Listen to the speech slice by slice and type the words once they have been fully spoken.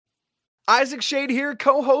Isaac Shade here,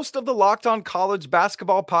 co-host of the Locked On College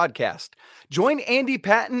Basketball Podcast. Join Andy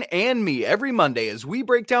Patton and me every Monday as we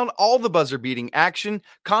break down all the buzzer-beating action,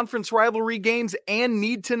 conference rivalry games, and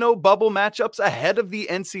need-to-know bubble matchups ahead of the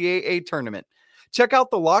NCAA tournament. Check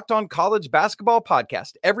out the Locked On College Basketball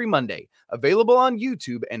Podcast every Monday, available on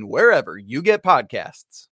YouTube and wherever you get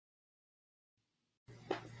podcasts.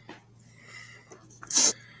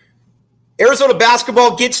 Arizona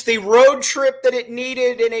basketball gets the road trip that it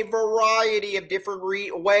needed in a variety of different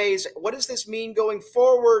ways. What does this mean going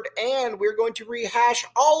forward? And we're going to rehash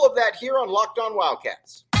all of that here on Locked On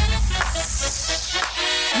Wildcats.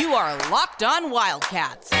 You are Locked On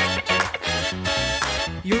Wildcats,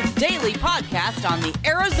 your daily podcast on the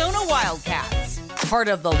Arizona Wildcats, part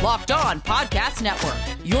of the Locked On Podcast Network,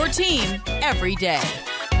 your team every day.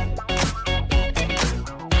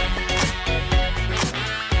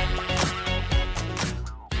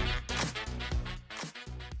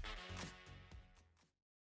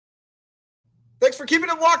 Thanks for keeping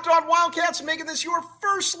it Locked On Wildcats and making this your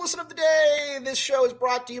first listen of the day. This show is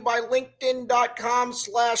brought to you by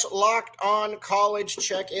LinkedIn.com/LockedOnCollege.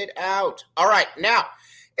 Check it out. All right, now,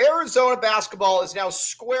 Arizona basketball is now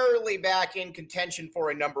squarely back in contention for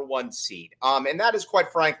a number one seed. And that is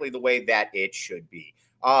quite frankly the way that it should be.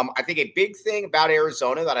 I think a big thing about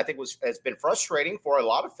Arizona that I think has been frustrating for a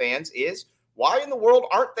lot of fans is why in the world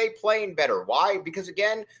aren't they playing better? Why? Because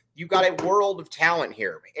again, you've got a world of talent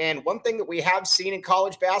here. And one thing that we have seen in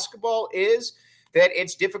college basketball is that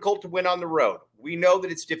it's difficult to win on the road. We know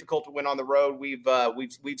that it's difficult to win on the road. We've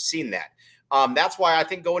seen that. That's why I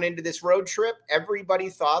think going into this road trip, everybody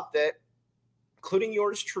thought that, including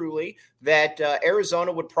yours truly, that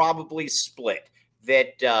Arizona would probably split.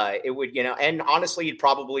 That it would, and honestly, you'd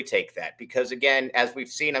probably take that because, again, as we've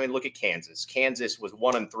seen, look at Kansas. Kansas was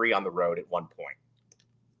 1-3 on the road at one point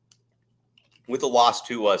with a loss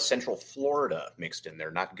to Central Florida mixed in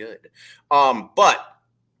there. Not good. But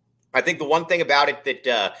I think the one thing about it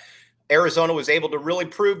that Arizona was able to really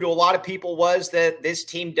prove to a lot of people was that this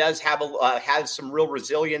team does have has some real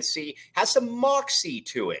resiliency, has some moxie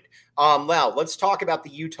to it. Now, let's talk about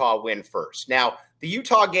the Utah win first. Now, the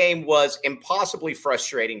Utah game was impossibly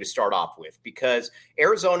frustrating to start off with because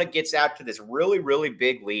Arizona gets out to this really, really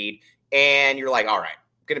big lead, and you're like, all right,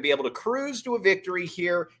 going to be able to cruise to a victory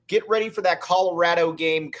here, get ready for that Colorado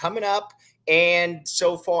game coming up, and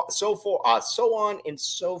so on and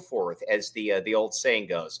so forth, as the old saying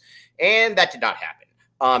goes. And that did not happen.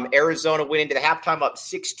 Arizona went into the halftime up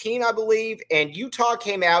 16, I believe, and Utah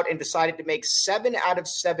came out and decided to make 7 out of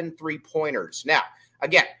 7 3-pointers. Now,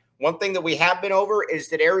 again, one thing that we have been over is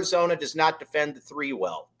that Arizona does not defend the three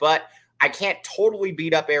well, but I can't totally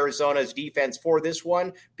beat up Arizona's defense for this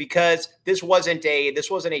one because this wasn't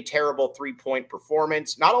a terrible 3-point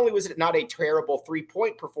performance. Not only was it not a terrible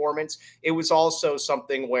 3-point performance, it was also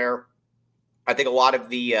something where I think a lot of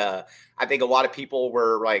people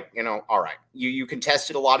were like, all right, you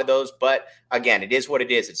contested a lot of those, but again, it is what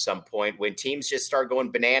it is at some point when teams just start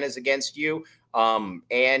going bananas against you, and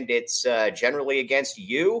it's generally against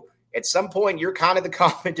you. At some point, you're kind of the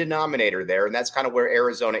common denominator there, and that's kind of where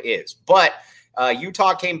Arizona is. But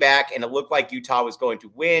Utah came back, and it looked like Utah was going to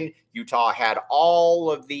win. Utah had all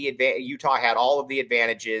of the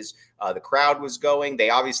advantages. The crowd was going.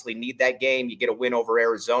 They obviously need that game. You get a win over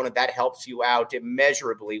Arizona. That helps you out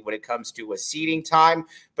immeasurably when it comes to a seeding time.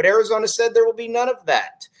 But Arizona said there will be none of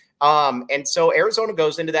that. And so Arizona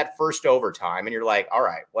goes into that first overtime, and you're like, all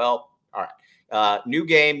right. New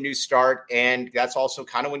game, new start, and that's also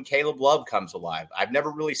kind of when Caleb Love comes alive. I've never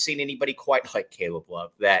really seen anybody quite like Caleb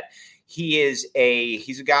Love. That he's a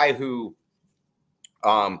guy who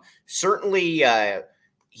certainly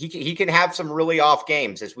he can have some really off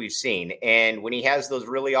games, as we've seen, and when he has those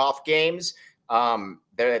really off games,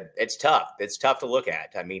 it's tough. It's tough to look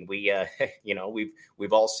at. I mean, we've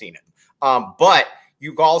all seen it, but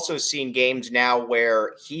you've also seen games now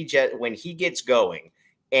where when he gets going.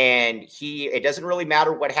 And it doesn't really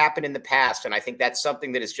matter what happened in the past. And I think that's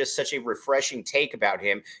something that is just such a refreshing take about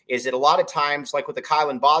him is that a lot of times, like with the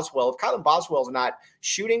Kylan Boswell, if Kylan Boswell's not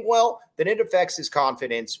shooting well, then it affects his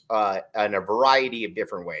confidence in a variety of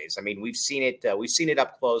different ways. I mean, we've seen it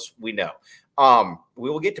up close. We know. We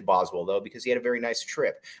will get to Boswell, though, because he had a very nice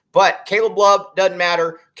trip. But Caleb Love doesn't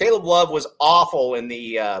matter. Caleb Love was awful in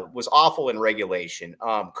regulation.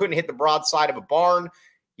 Couldn't hit the broadside of a barn.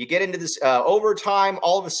 You get into this overtime,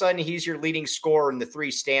 all of a sudden he's your leading scorer in the three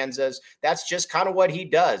stanzas. That's just kind of what he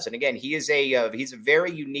does. And again, he's a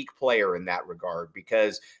very unique player in that regard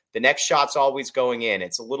because the next shot's always going in.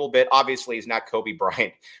 It's a little bit, obviously he's not Kobe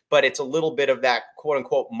Bryant, but it's a little bit of that quote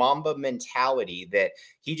unquote Mamba mentality that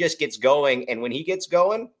he just gets going. And when he gets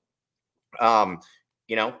going,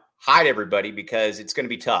 hide everybody because it's going to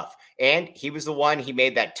be tough. And he was the one, he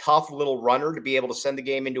made that tough little runner to be able to send the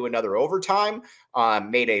game into another overtime,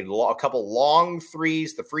 made a couple long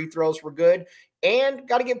threes. The free throws were good. And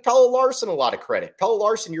got to give Pelle Larsson a lot of credit. Pelle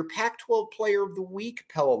Larsson, your Pac-12 Player of the Week,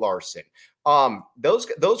 Pelle Larsson.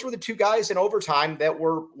 Those were the two guys in overtime that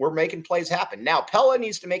were making plays happen. Now, Pelle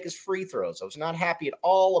needs to make his free throws. I was not happy at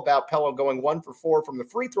all about Pelle going 1 for 4 from the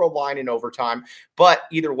free throw line in overtime. But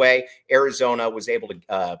either way, Arizona was able to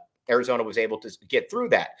get through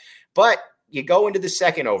that. But you go into the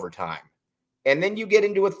second overtime. And then you get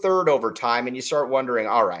into a third overtime and you start wondering,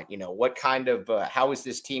 all right, what kind of, how is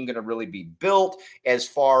this team going to really be built as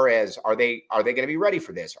far as, are they going to be ready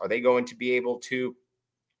for this? Are they going to be able to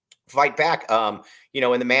fight back,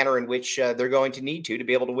 in the manner in which they're going to need to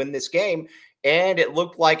be able to win this game? And it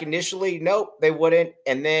looked like initially, nope, they wouldn't.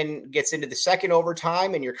 And then gets into the second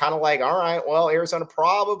overtime and you're kind of like, all right, well, Arizona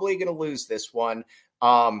probably going to lose this one.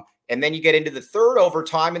 And then you get into the third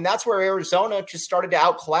overtime, and that's where Arizona just started to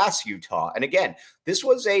outclass Utah. And again, this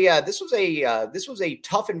was a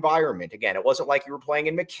tough environment. Again, it wasn't like you were playing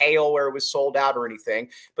in McHale where it was sold out or anything,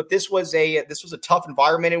 but this was a tough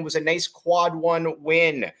environment. It was a nice quad one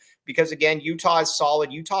win because again, Utah is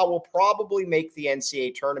solid. Utah will probably make the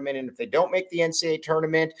NCAA tournament, and if they don't make the NCAA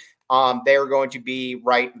tournament, they're going to be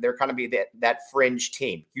right. They're kind of be that fringe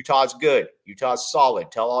team. Utah's good. Utah's solid.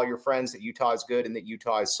 Tell all your friends that Utah is good and that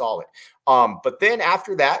Utah is solid. But then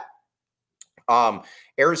after that,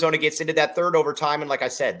 Arizona gets into that third overtime. And like I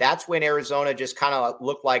said, that's when Arizona just kind of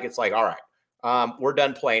looked like it's like, all right, we're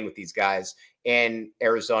done playing with these guys. And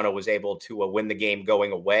Arizona was able to win the game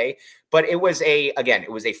going away. But it was a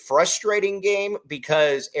frustrating game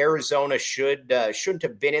because Arizona shouldn't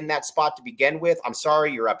have been in that spot to begin with. I'm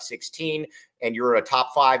sorry, you're up 16 and you're a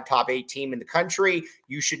top 5, top 8 team in the country.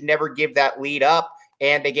 You should never give that lead up.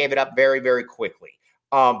 And they gave it up very, very quickly.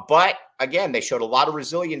 But again, they showed a lot of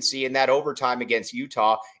resiliency in that overtime against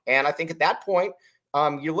Utah. And I think at that point,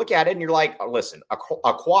 you look at it and you're like, oh, listen, a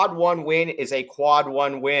quad one win is a quad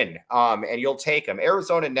one win, and you'll take them.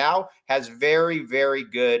 Arizona now has very, very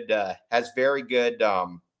good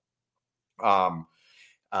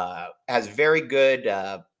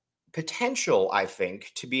potential, I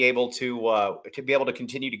think, to be able to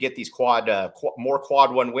continue to get these more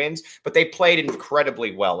quad one wins. But they played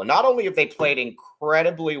incredibly well, and not only have they played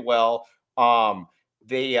incredibly well,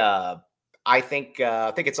 I think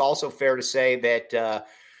it's also fair to say that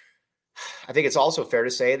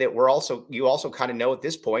you also kind of know at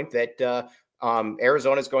this point that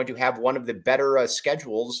Arizona is going to have one of the better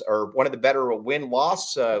schedules or one of the better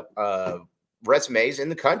win-loss resumes in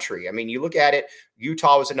the country. I mean, you look at it,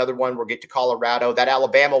 Utah was another one. We'll get to Colorado. That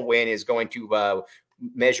Alabama win is going to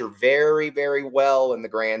measure very, very well in the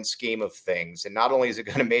grand scheme of things. And not only is it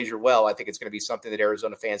going to measure well, I think it's going to be something that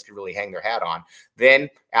Arizona fans can really hang their hat on. Then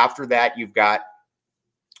after that, you've got,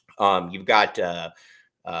 like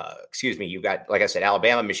I said,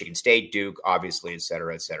 Alabama, Michigan State, Duke, obviously, et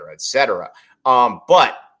cetera, et cetera, et cetera.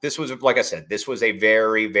 But this was, like I said, this was a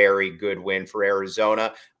very, very good win for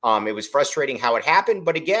Arizona. It was frustrating how it happened,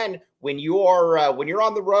 but again, when you're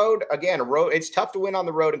on the road, it's tough to win on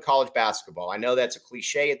the road in college basketball. I know that's a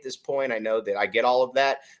cliche at this point. I know that I get all of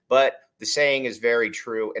that, but the saying is very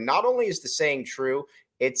true. And not only is the saying true,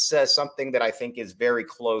 it's something that I think is very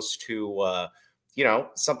close to,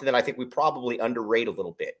 something that I think we probably underrate a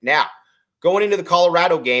little bit. Now, going into the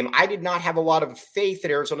Colorado game, I did not have a lot of faith that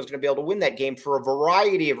Arizona was going to be able to win that game for a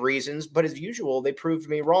variety of reasons, but as usual, they proved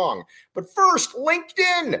me wrong. But first,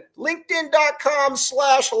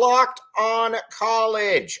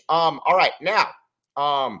 LinkedIn.com/LockedOnCollege. All right, now,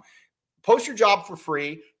 post your job for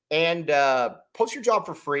free and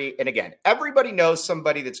again, everybody knows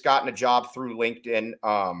somebody that's gotten a job through LinkedIn.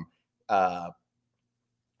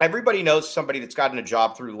 Everybody knows somebody that's gotten a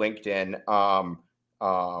job through LinkedIn.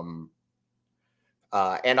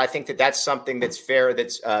 And I think that that's something that's fair.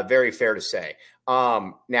 That's very fair to say.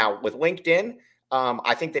 Now with LinkedIn,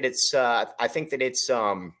 I think that it's like I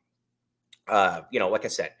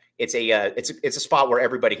said, it's a spot where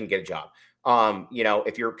everybody can get a job.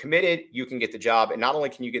 If you're committed, you can get the job, and not only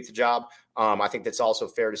can you get the job, I think that's also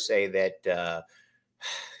fair to say that,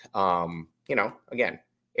 again,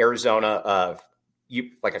 Arizona,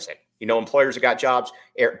 like I said, employers have got jobs,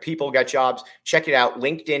 people got jobs. Check it out,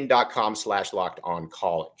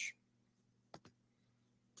 LinkedIn.com/LockedOnCollege.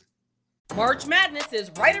 March Madness is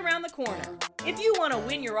right around the corner. If you want to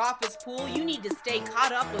win your office pool, you need to stay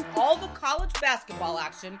caught up with all the college basketball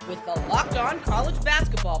action with the Locked On College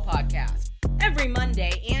Basketball Podcast. Every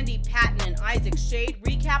Monday, Andy Patton and Isaac Shade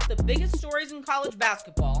recap the biggest stories in college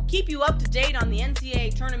basketball, keep you up to date on the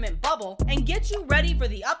NCAA tournament bubble, and get you ready for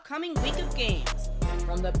the upcoming week of games.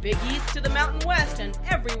 From the Big East to the Mountain West and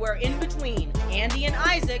everywhere in between, Andy and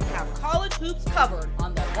Isaac have college hoops covered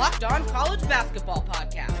on the Locked On College Basketball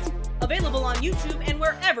Podcast. Available on YouTube and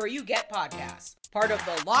wherever you get podcasts. Part of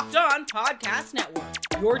the Locked On Podcast Network.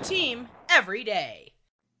 Your team every day.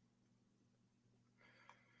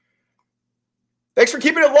 Thanks for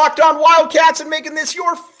keeping it locked on Wildcats and making this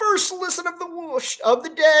your first listen of the whoosh of the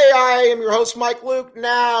day. I am your host, Mike Luke.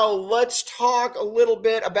 Now, let's talk a little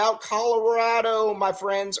bit about Colorado, my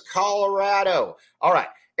friends. Colorado. All right.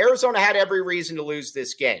 Arizona had every reason to lose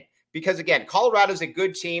this game because, again, Colorado's a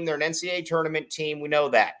good team. They're an NCAA tournament team. We know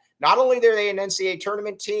that. Not only are they an NCAA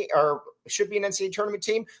tournament team, or should be an NCAA tournament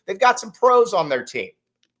team, they've got some pros on their team.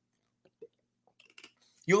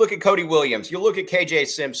 You look at Cody Williams. You look at KJ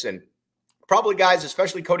Simpson. Probably guys,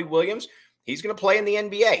 especially Cody Williams, he's going to play in the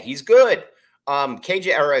NBA. He's good.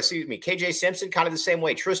 KJ Simpson, kind of the same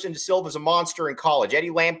way. Tristan DeSilva's a monster in college.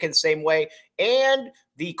 Eddie Lampkin, same way. And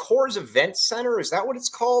the Coors Event Center, is that what it's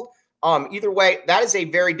called? Either way, that is a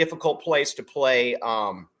very difficult place to play.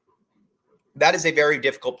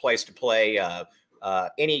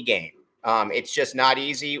 Any game. It's just not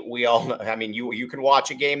easy. We all know, I mean, you can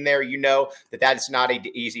watch a game there. You know that's not an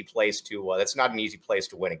easy place to that's not an easy place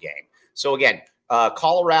to win a game. So again,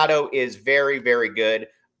 Colorado is very, very good.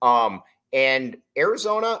 And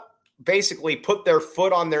Arizona basically put their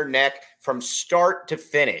foot on their neck from start to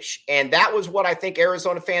finish. And that was what I think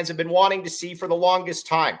Arizona fans have been wanting to see for the longest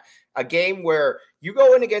time. A game where you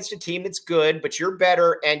go in against a team that's good, but you're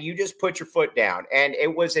better, and you just put your foot down. And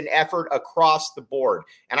it was an effort across the board.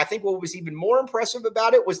 And I think what was even more impressive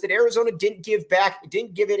about it was that Arizona didn't give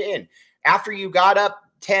it in. After you got up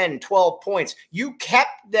 10, 12 points, you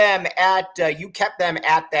kept them at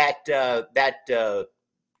that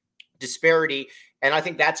disparity. And I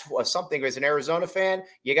think that's something as an Arizona fan,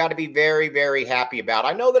 you got to be very, very happy about.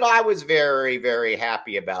 I know that I was very, very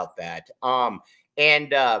happy about that.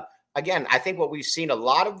 Again, I think what we've seen a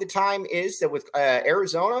lot of the time is that with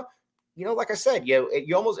Arizona, like I said,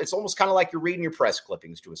 it's almost kind of like you're reading your press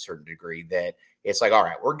clippings to a certain degree, that it's like, all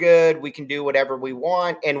right, we're good. We can do whatever we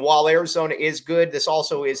want. And while Arizona is good, this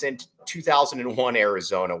also isn't 2001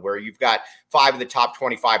 Arizona, where you've got 5 of the top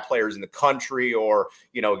 25 players in the country, or,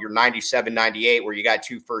 your 97, 98, where you got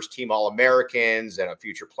 2 first-team All-Americans and a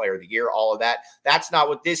future player of the year, all of that. That's not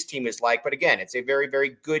what this team is like. But again, it's a very,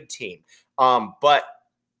 very good team. But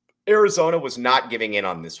Arizona was not giving in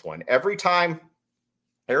on this one. Every time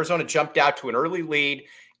Arizona jumped out to an early lead,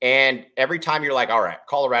 and every time you're like, all right,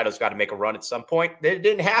 Colorado's got to make a run at some point. It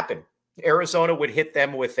didn't happen. Arizona would hit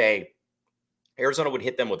them with a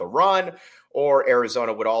run, or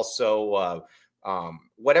Arizona would also,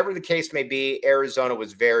 whatever the case may be, Arizona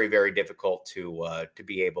was very, very difficult to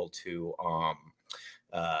be able to,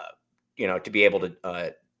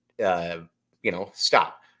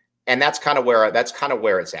 stop. And that's kind of where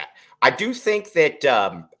it's at. I do think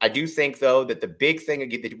though that the big thing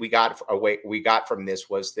that we got from this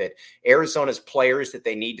was that Arizona's players that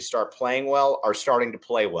they need to start playing well are starting to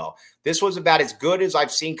play well. This was about as good as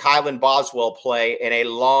I've seen Kylan Boswell play in a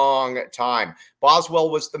long time.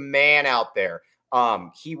 Boswell was the man out there.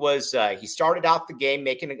 He started out the game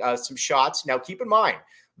making some shots. Now keep in mind,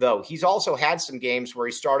 though, he's also had some games where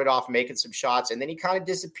he started off making some shots and then he kind of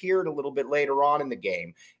disappeared a little bit later on in the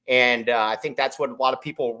game. And I think that's what a lot of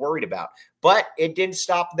people are worried about. But it didn't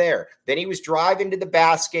stop there. Then he was driving to the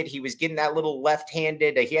basket. He was getting that little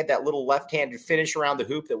left-handed finish around the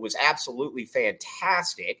hoop that was absolutely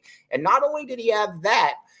fantastic. And not only did he have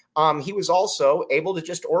that, he was also able to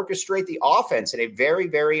just orchestrate the offense in a very,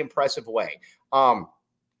 very impressive way.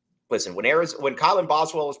 Listen, when Kylan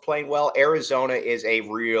Boswell is playing well, Arizona is a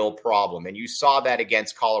real problem. And you saw that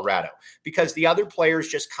against Colorado because the other players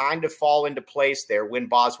just kind of fall into place there when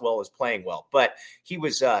Boswell is playing well. But he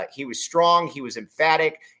was strong. He was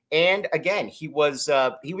emphatic. And again, he was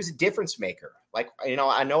a difference maker. Like,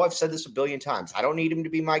 I know I've said this a billion times. I don't need him to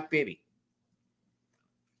be Mike Bibby.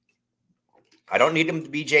 I don't need him to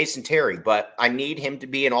be Jason Terry, but I need him to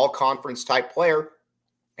be an all-conference type player.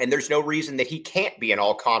 And there's no reason that he can't be an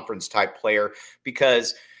all-conference type player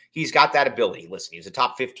because he's got that ability. Listen, he's a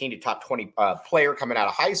top 15 to top 20 player coming out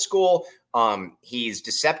of high school. He's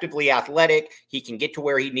deceptively athletic. He can get to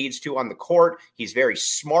where he needs to on the court. He's very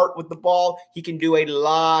smart with the ball. He can do a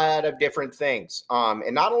lot of different things.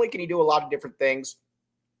 And not only can he do a lot of different things,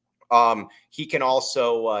 he can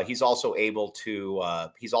also he's also able to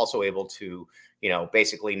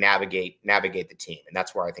basically navigate the team, and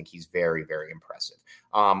that's where I think he's very, very impressive.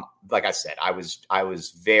 Like I said, I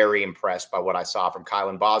was very impressed by what I saw from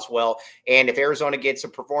Kylan Boswell, and if Arizona gets a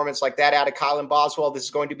performance like that out of Kylan Boswell, this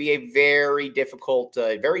is going to be a very difficult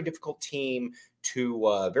team to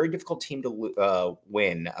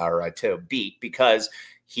win or to beat, because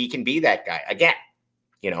he can be that guy again.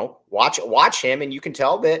 Watch him, and you can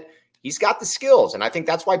tell that he's got the skills. And I think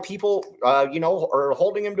that's why people, are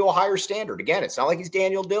holding him to a higher standard. Again, it's not like he's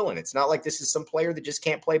Daniel Dillon. It's not like this is some player that just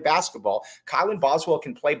can't play basketball. Kylan Boswell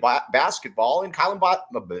can play basketball, and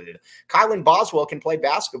Kylan Boswell can play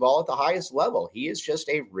basketball at the highest level. He is just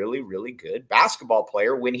a really, really good basketball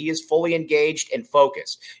player when he is fully engaged and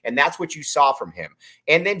focused. And that's what you saw from him.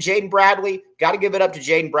 And then Jaden Bradley, got to give it up to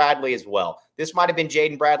Jaden Bradley as well. This might have been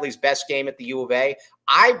Jaden Bradley's best game at the U of A.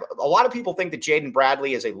 A lot of people think that Jaden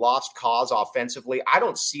Bradley is a lost cause offensively. I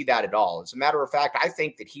don't see that at all. As a matter of fact, I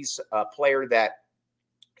think that he's a player that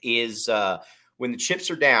is, when the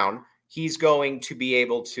chips are down, he's going to be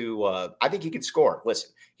able to, I think he can score.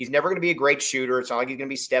 Listen, he's never going to be a great shooter. It's not like he's going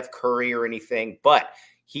to be Steph Curry or anything, but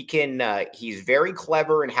he can, he's very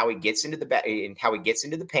clever in how he gets into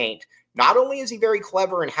the paint. Not only is he very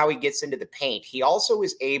clever in how he gets into the paint, he also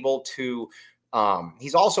is able to,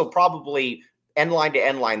 he's also probably end line to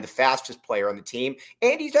end line the fastest player on the team,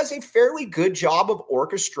 and he does a fairly good job of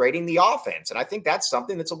orchestrating the offense. And I think that's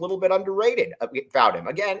something that's a little bit underrated about him.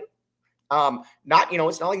 Again, it's not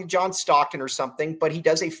like John Stockton or something, but he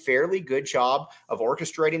does a fairly good job of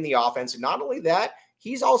orchestrating the offense. And not only that,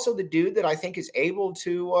 he's also the dude that I think is able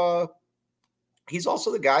to, he's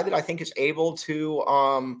also the guy that I think is able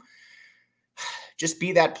to, just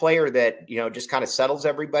be that player that, just kind of settles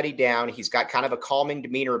everybody down. He's got kind of a calming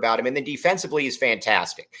demeanor about him. And then defensively, he's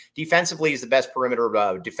fantastic. Defensively, he's the best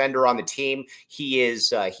perimeter defender on the team. He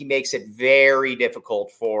makes it very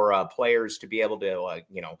difficult for players to be able to,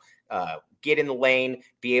 get in the lane,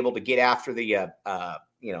 be able to get after the,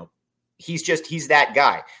 he's that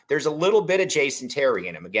guy. There's a little bit of Jason Terry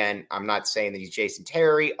in him. Again, I'm not saying that he's Jason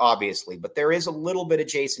Terry, obviously, but there is a little bit of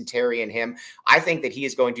Jason Terry in him. I think that he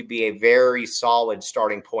is going to be a very solid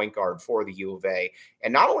starting point guard for the U of A.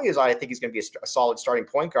 And not only I think he's going to be a solid starting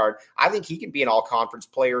point guard, I think he can be an all-conference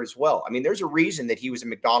player as well. I mean, there's a reason that he was a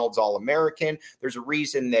McDonald's All-American. There's a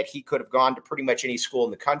reason that he could have gone to pretty much any school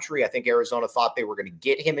in the country. I think Arizona thought they were going to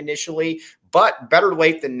get him initially, but better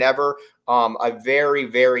late than never. A very,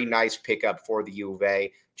 very nice pickup for the U of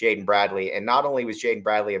A, Jaden Bradley. And not only was Jaden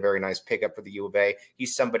Bradley a very nice pickup for the U of A,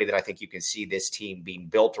 he's somebody that I think you can see this team being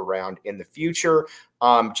built around in the future.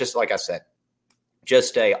 Just like I said,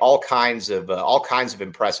 just all kinds of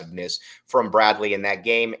impressiveness from Bradley in that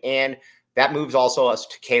game. And that moves also us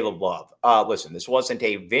to Caleb Love. Listen, this wasn't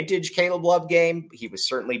a vintage Caleb Love game. He was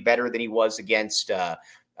certainly better than he was against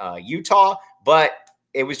Utah, but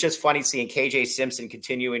it was just funny seeing KJ Simpson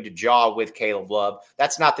continuing to jaw with Caleb Love.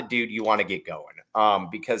 That's not the dude you want to get going,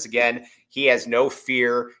 because, again, he has no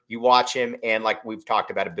fear. You watch him, and like we've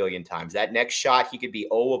talked about a billion times, that next shot, he could be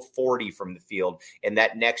 0 of 40 from the field, and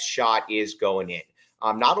that next shot is going in.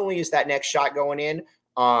 Not only is that next shot going in,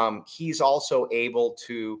 he's also able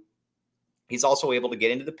to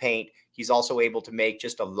get into the paint. He's also able to make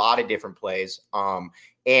just a lot of different plays.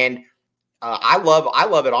 I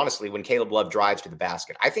love it, honestly, when Caleb Love drives to the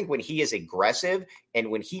basket. I think when he is aggressive and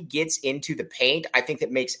when he gets into the paint, I think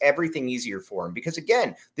that makes everything easier for him. Because,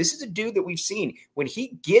 again, this is a dude that we've seen. When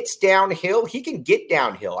he gets downhill, he can get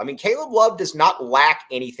downhill. I mean, Caleb Love does not lack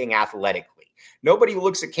anything athletically. Nobody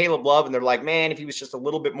looks at Caleb Love and they're like, man, if he was just a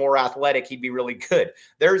little bit more athletic, he'd be really good.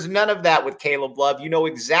 There's none of that with Caleb Love. You know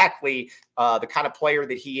exactly the kind of player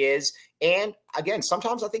that he is. And again,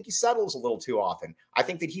 sometimes I think he settles a little too often. I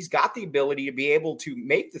think that he's got the ability to be able to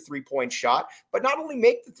make the three-point shot, but not only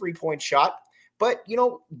make the three-point shot, but,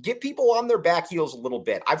 get people on their back heels a little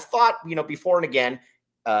bit. I've thought, before and again,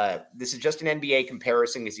 this is just an NBA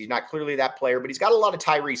comparison because he's not clearly that player, but he's got a lot of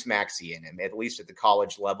Tyrese Maxey in him, at least at the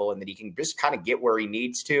college level, and that he can just kind of get where he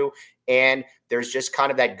needs to. And there's just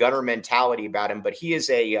kind of that gunner mentality about him. But he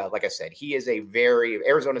is like I said,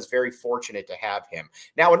 Arizona's very fortunate to have him.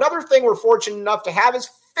 Now, another thing we're fortunate enough to have is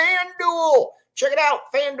FanDuel. Check it out,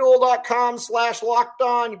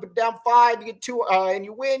 FanDuel.com/lockedon. You put down $5, you get $2, and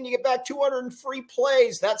you win, you get back 200 in free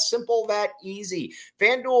plays. That's simple, that easy.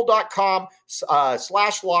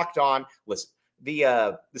 FanDuel.com/lockedon. Listen,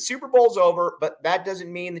 the Super Bowl's over, but that doesn't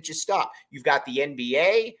mean that you stop. You've got the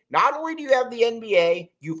NBA. Not only do you have the NBA,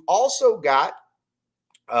 you've also got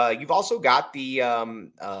You've also got the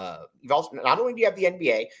not only do you have the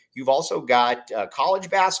NBA, you've also got college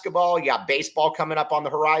basketball. You got baseball coming up on the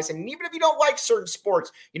horizon. And even if you don't like certain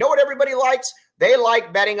sports, you know what everybody likes? They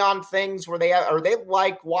like betting on things where they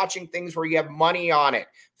like watching things where you have money on it.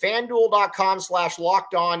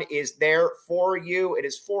 FanDuel.com/lockedon is there for you. It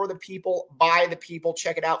is for the people, by the people.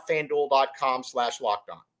 Check it out,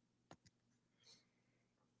 FanDuel.com/lockedon.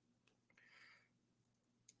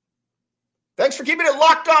 Thanks for keeping it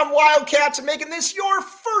locked on Wildcats and making this your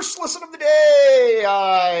first listen of the day.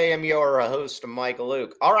 I am your host, Michael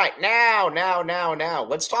Luke. All right, now,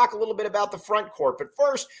 let's talk a little bit about the front court. But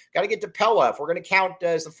first, got to get to Pelle. If we're going to count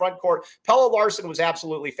as the front court, Pelle Larsson was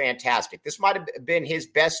absolutely fantastic. This might have been his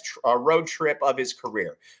best road trip of his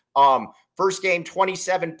career. First game,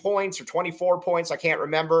 27 points or 24 points, I can't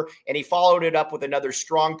remember, and he followed it up with another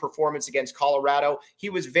strong performance against Colorado. He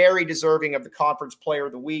was very deserving of the Conference Player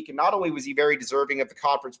of the Week, and not only was he very deserving of the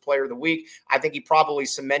Conference Player of the Week, I think he probably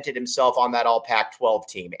cemented himself on that All Pac-12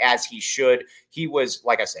 team, as he should. He was,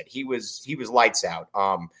 like I said, he was lights out.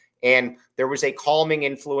 And there was a calming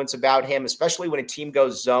influence about him, especially when a team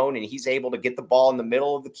goes zone and he's able to get the ball in the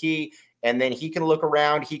middle of the key. And then he can look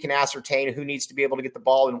around, he can ascertain who needs to be able to get the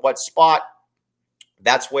ball in what spot.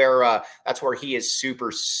 That's where he is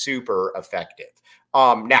super, super effective.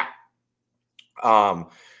 Now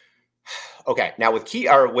with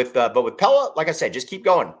Pelle, like I said, just keep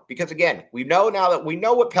going, because again, we know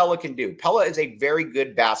what Pelle can do. Pelle is a very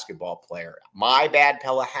good basketball player. My bad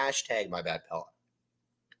Pelle, hashtag my bad Pelle.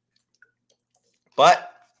 But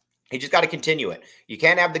he just got to continue it. You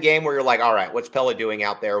can't have the game where you're like, all right, what's Pelle doing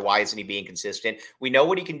out there? Why isn't he being consistent? We know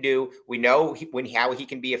what he can do. We know how he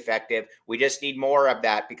can be effective. We just need more of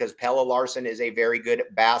that, because Pelle Larsson is a very good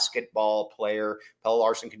basketball player. Pelle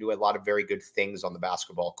Larsson can do a lot of very good things on the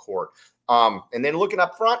basketball court. And then looking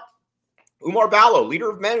up front, Oumar Ballo, leader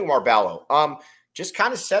of men, Oumar Ballo. Just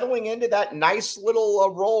kind of settling into that nice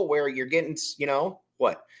little role where you're getting,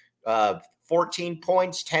 14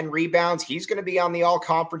 points, 10 rebounds. He's going to be on the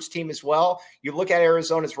all-conference team as well. You look at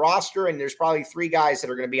Arizona's roster, and there's probably 3 guys that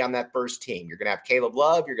are going to be on that first team. You're going to have Caleb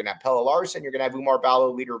Love, you're going to have Pelle Larsson, you're going to have Oumar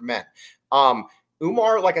Ballo, leader of men.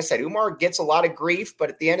 Oumar, like I said, Oumar gets a lot of grief, but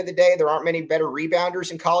at the end of the day, there aren't many better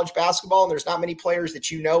rebounders in college basketball, and there's not many players that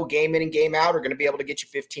game in and game out are going to be able to get you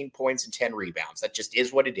 15 points and 10 rebounds. That just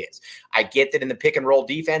is what it is. I get that in the pick and roll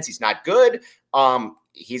defense, he's not good.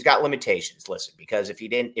 He's got limitations. Listen, because if he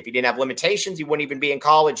didn't have limitations, he wouldn't even be in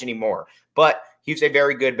college anymore. But he's a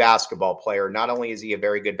very good basketball player. Not only is he a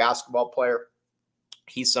very good basketball player,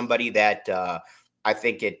 he's somebody that I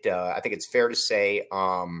think it's fair to say,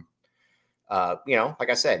 like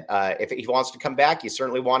I said, if he wants to come back, you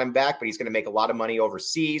certainly want him back, but he's going to make a lot of money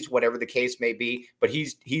overseas, whatever the case may be. But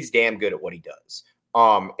he's damn good at what he does.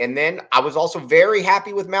 And then I was also very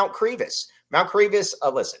happy with Mount Krivas. Mount Krivas,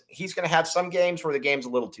 listen, he's going to have some games where the game's a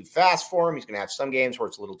little too fast for him. He's going to have some games where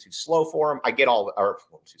it's a little too slow for him. A little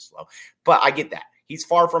too slow, but I get that. He's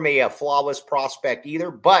far from a flawless prospect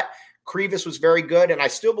either, but Krivas was very good, and I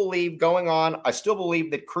still believe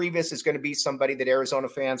that Krivas is going to be somebody that Arizona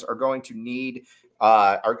fans are going to need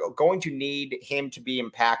him to be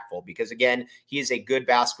impactful, because again, he is a good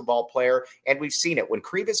basketball player, and we've seen it when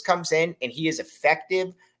Krivas comes in and he is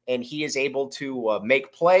effective and he is able to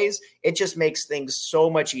make plays. It just makes things so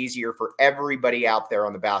much easier for everybody out there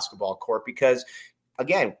on the basketball court, because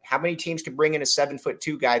again, how many teams can bring in a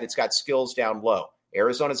 7'2" guy that's got skills down low?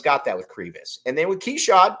 Arizona's got that with Krivas. And then with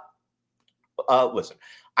Keshad, listen,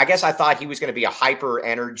 I guess I thought he was going to be a hyper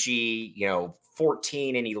energy,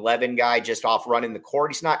 14 and 11 guy just off running the court.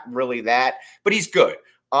 He's not really that, but he's good.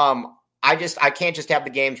 I can't just have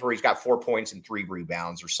the games where he's got 4 points and 3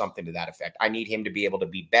 rebounds or something to that effect. I need him to be able to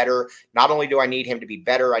be better. Not only do I need him to be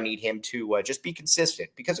better, I need him to just be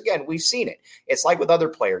consistent, because again, we've seen it. It's like with other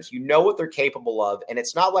players, you know what they're capable of. And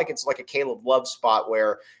it's not like it's like a Caleb Love spot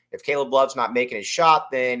where if Caleb Love's not making his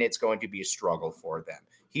shot, then it's going to be a struggle for them.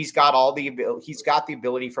 He's got the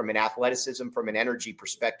ability from an athleticism, from an energy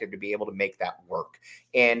perspective to be able to make that work.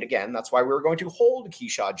 And again, that's why we're going to hold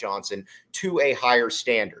Keshad Johnson to a higher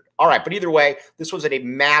standard. All right. But either way, this was a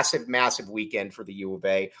massive, massive weekend for the U of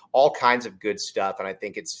A, all kinds of good stuff. And I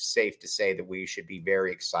think it's safe to say that we should be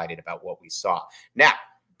very excited about what we saw. Now,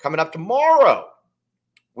 coming up tomorrow,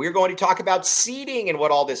 we're going to talk about seeding and what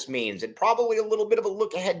all this means, and probably a little bit of a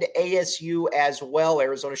look ahead to ASU as well.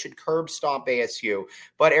 Arizona should curb stomp ASU,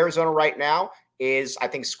 but Arizona right now is, I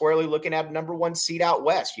think, squarely looking at a number 1 seed out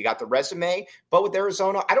west. You got the resume, but with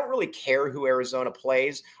Arizona, I don't really care who Arizona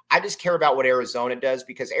plays. I just care about what Arizona does,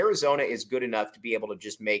 because Arizona is good enough to be able to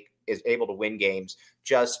is able to win games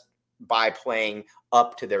just by playing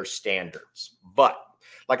up to their standards. But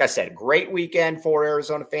like I said, great weekend for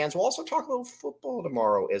Arizona fans. We'll also talk a little football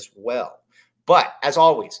tomorrow as well. But as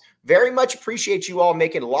always, very much appreciate you all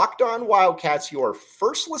making Locked On Wildcats your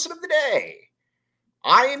first listen of the day.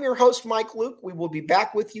 I am your host, Mike Luke. We will be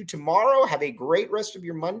back with you tomorrow. Have a great rest of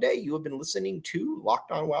your Monday. You have been listening to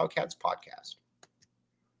Locked On Wildcats podcast.